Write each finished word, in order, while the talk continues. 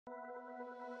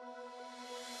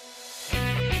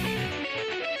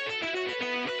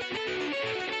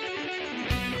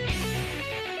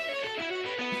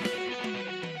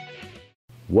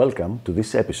Welcome to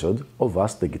this episode of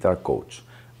Ask the Guitar Coach,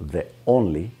 the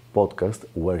only podcast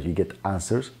where you get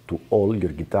answers to all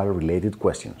your guitar-related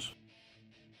questions.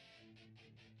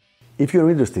 If you're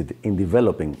interested in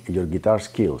developing your guitar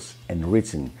skills and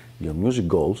reaching your music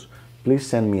goals, please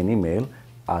send me an email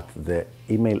at the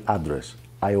email address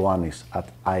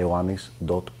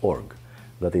ioannis@ioannis.org.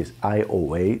 That is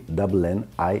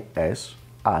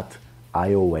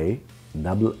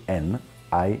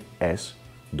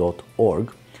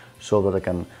ioannis@ioannis.org, so that I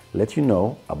can let you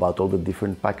know about all the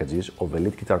different packages of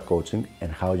elite guitar coaching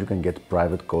and how you can get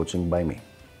private coaching by me.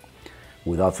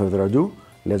 Without further ado,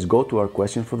 let's go to our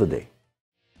question for the day.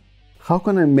 How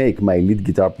can I make my lead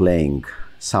guitar playing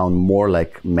sound more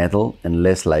like metal and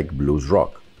less like blues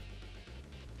rock?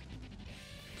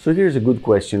 So here's a good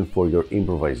question for your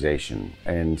improvisation,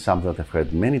 and something that I've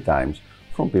heard many times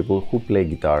from people who play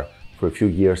guitar for a few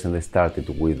years and they started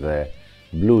with a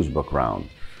blues background.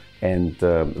 And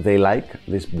they like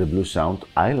the blues sound.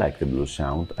 I like the blues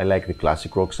sound. I like the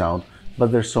classic rock sound,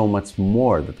 but there's so much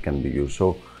more that can be used.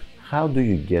 So how do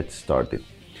you get started?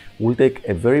 We'll take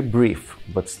a very brief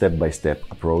but step-by-step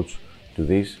approach to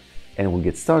this, and we'll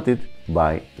get started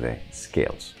by the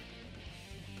scales.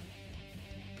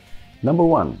 Number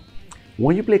one,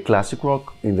 when you play classic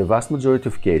rock, in the vast majority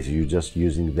of cases, you're just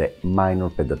using the minor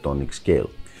pentatonic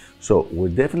scale. So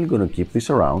we're definitely going to keep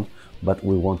this around, but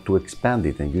we want to expand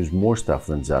it and use more stuff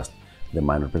than just the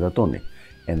minor pentatonic.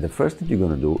 And the first thing you're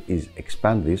going to do is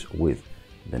expand this with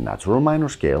the natural minor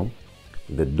scale,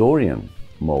 the Dorian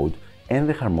mode, and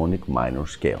the harmonic minor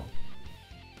scale.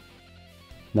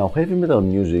 Now, heavy metal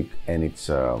music and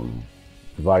its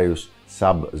various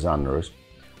sub-genres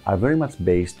are very much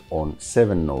based on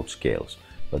 7-note scales.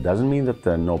 That doesn't mean that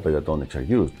no pentatonics are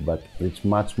used, but it's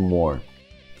much more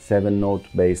 7-note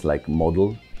based like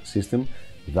modal system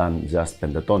than just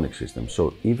pentatonic system.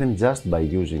 So even just by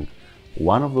using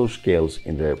one of those scales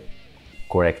in the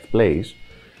correct place,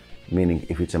 meaning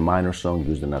if it's a minor song,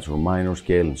 use the natural minor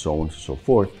scale and so on and so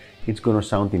forth, it's going to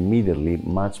sound immediately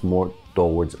much more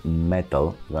towards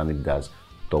metal than it does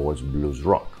towards blues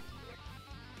rock.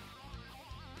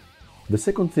 The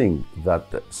second thing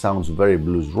that sounds very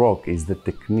blues rock is the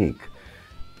technique.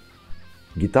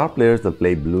 Guitar players that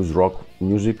play blues rock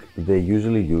music, they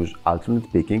usually use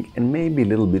alternate picking and maybe a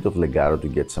little bit of legato to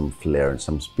get some flair and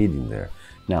some speed in there.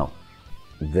 Now,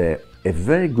 a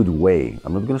very good way,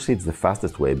 I'm not going to say it's the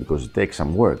fastest way because it takes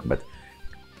some work, but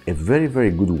a very,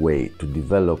 very good way to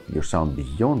develop your sound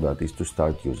beyond that is to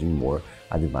start using more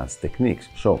advanced techniques.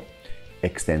 So,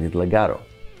 extended legato,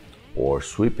 or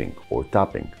sweeping, or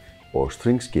tapping, or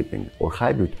string skipping, or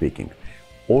hybrid picking.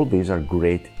 All these are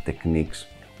great techniques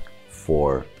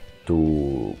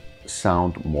to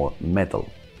sound more metal.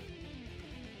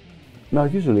 Now,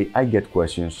 usually I get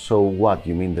questions, so what,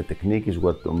 you mean the technique is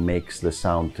what makes the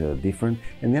sound different?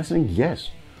 And the answer is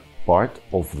yes. Part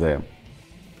of the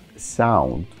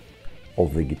sound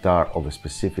of the guitar of a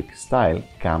specific style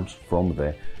comes from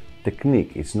the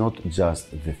technique. It's not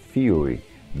just the theory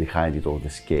behind it or the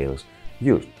scales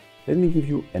used. Let me give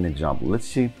you an example. Let's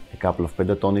see a couple of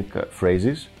pentatonic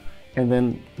phrases, and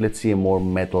then let's see a more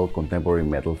metal, contemporary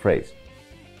metal phrase.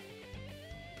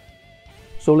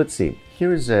 So let's see.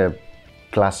 Here is a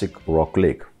classic rock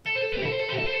lick.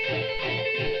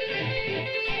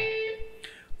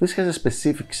 This has a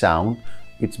specific sound.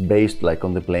 It's based like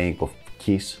on the playing of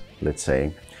Kiss, let's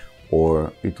say,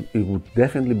 or it would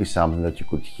definitely be something that you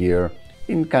could hear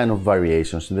in kind of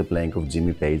variations in the playing of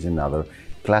Jimmy Page and other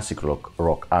classic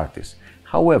rock artists.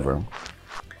 However,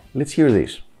 let's hear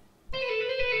this.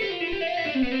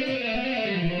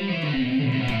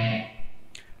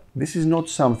 This is not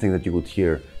something that you would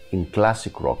hear in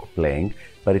classic rock playing,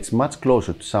 but it's much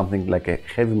closer to something like a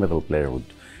heavy metal player would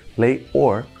play,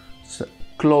 or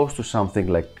close to something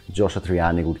like Joe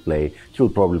Satriani would play. He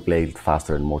would probably play it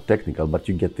faster and more technical, but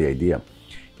you get the idea.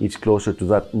 It's closer to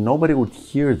that. Nobody would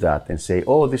hear that and say,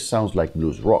 oh, this sounds like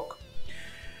blues rock.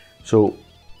 So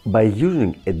by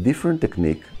using a different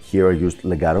technique, here I used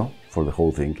legato for the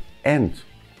whole thing, and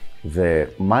the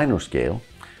minor scale,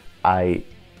 I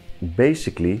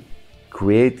basically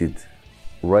created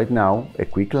right now a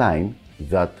quick line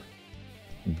that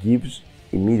gives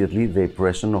immediately the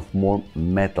impression of more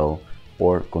metal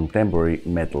or contemporary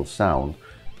metal sound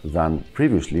than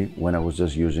previously when I was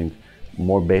just using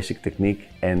more basic technique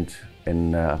and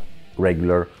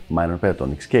regular minor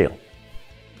pentatonic scale.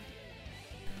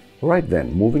 Right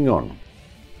then, moving on.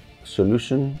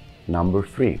 Solution number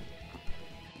 3.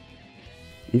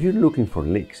 If you're looking for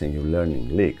licks and you're learning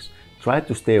licks, try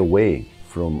to stay away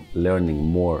from learning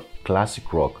more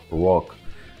classic rock,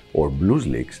 or blues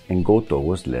licks and go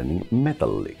towards learning metal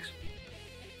licks.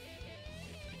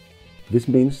 This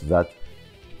means that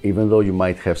even though you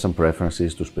might have some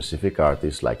preferences to specific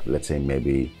artists, like let's say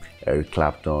maybe Eric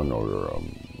Clapton or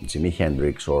Jimi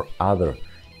Hendrix or other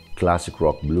classic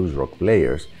rock, blues rock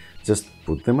players, just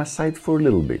put them aside for a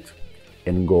little bit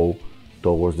and go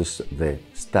towards the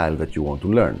style that you want to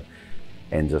learn,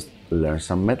 and just learn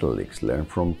some metal licks, learn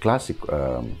from classic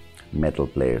metal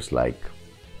players like,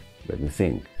 let me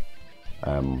think,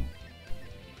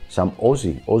 some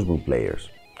Ozzy Osbourne players.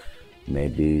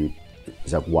 Maybe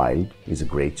Zakk Wylde is a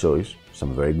great choice,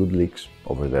 some very good licks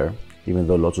over there, even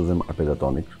though lots of them are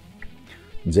pentatonic.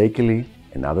 Jake Lee,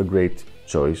 another great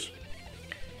choice.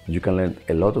 You can learn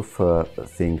a lot of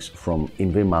things from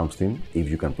Yngwie Malmsteen, if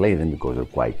you can play them, because they're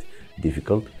quite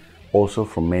difficult. Also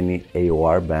from many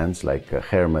AOR bands, like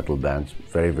hair metal bands,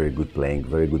 very good playing,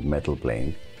 very good metal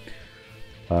playing.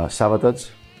 Savatage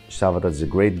is a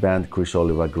great band, Chris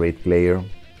Oliver, great player.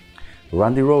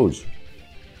 Randy Rhoads,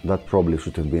 that probably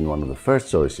should have been one of the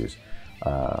first choices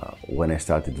when I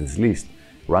started this list.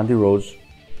 Randy Rhoads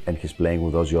and his playing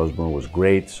with Ozzy Osbourne was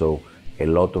great, so a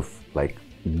lot of like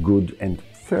good and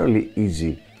fairly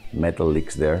easy metal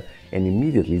licks there, and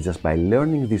immediately just by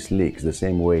learning these licks the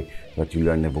same way that you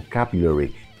learn a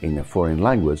vocabulary in a foreign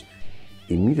language,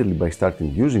 immediately by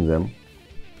starting using them,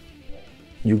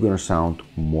 you're gonna sound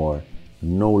more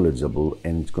knowledgeable,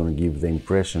 and it's gonna give the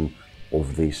impression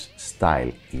of this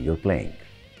style in your playing.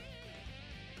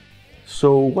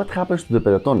 So what happens to the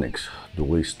pentatonics? Do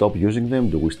we stop using them?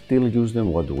 Do we still use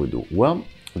them? What do we do? Well,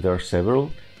 there are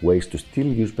several ways to still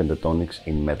use pentatonics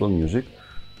in metal music.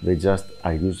 They just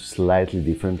are used slightly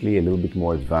differently, a little bit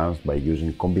more advanced, by using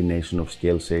a combination of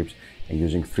scale shapes and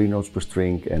using 3 notes per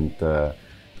string and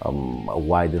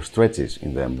wider stretches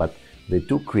in them, but they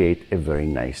do create a very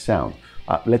nice sound.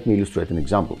 Let me illustrate an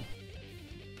example.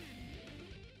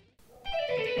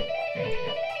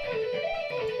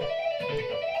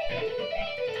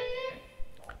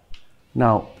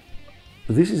 Now,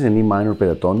 this is an E minor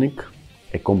pentatonic,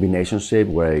 a combination shape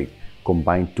where I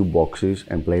combine 2 boxes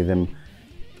and play them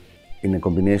in a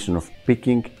combination of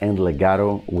picking and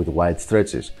legato with wide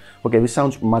stretches. Okay, this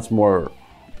sounds much more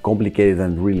complicated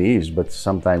than it really is, but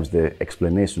sometimes the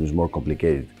explanation is more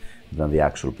complicated than the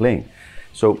actual playing.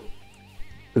 So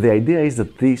the idea is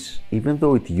that this, even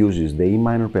though it uses the E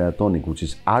minor pentatonic, which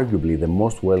is arguably the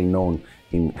most well known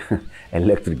in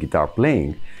electric guitar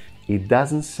playing, it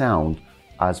doesn't sound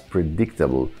as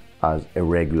predictable as a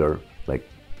regular like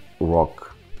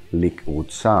rock lick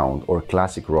would sound, or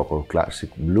classic rock or classic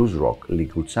blues rock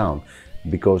lick would sound,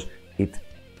 because it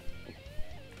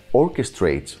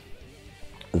orchestrates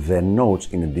the notes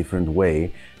in a different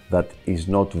way that is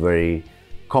not very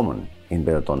common in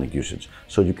pentatonic usage.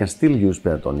 So you can still use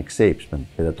pentatonic shapes and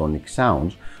pentatonic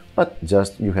sounds, but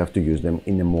just you have to use them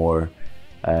in a more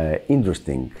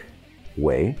interesting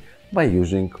way by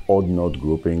using odd note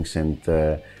groupings and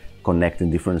connecting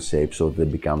different shapes so they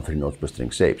become 3 notes per string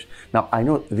shapes. Now, I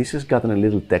know this has gotten a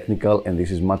little technical, and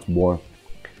this is much more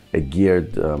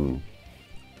geared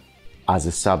as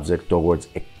a subject towards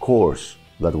a course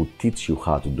that would teach you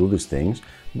how to do these things,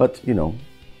 but you know,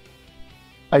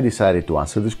 I decided to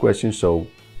answer this question, so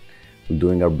we're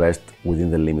doing our best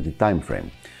within the limited time frame.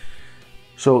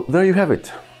 So there you have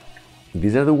it.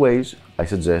 These are the ways I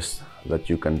suggest that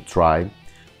you can try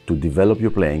to develop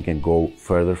your playing and go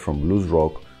further from blues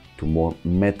rock to more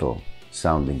metal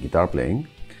sounding guitar playing.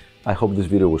 I hope this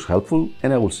video was helpful,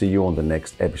 and I will see you on the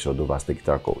next episode of Ask the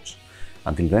Guitar Coach.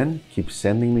 Until then, keep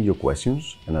sending me your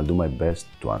questions and I'll do my best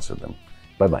to answer them.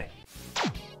 Bye bye.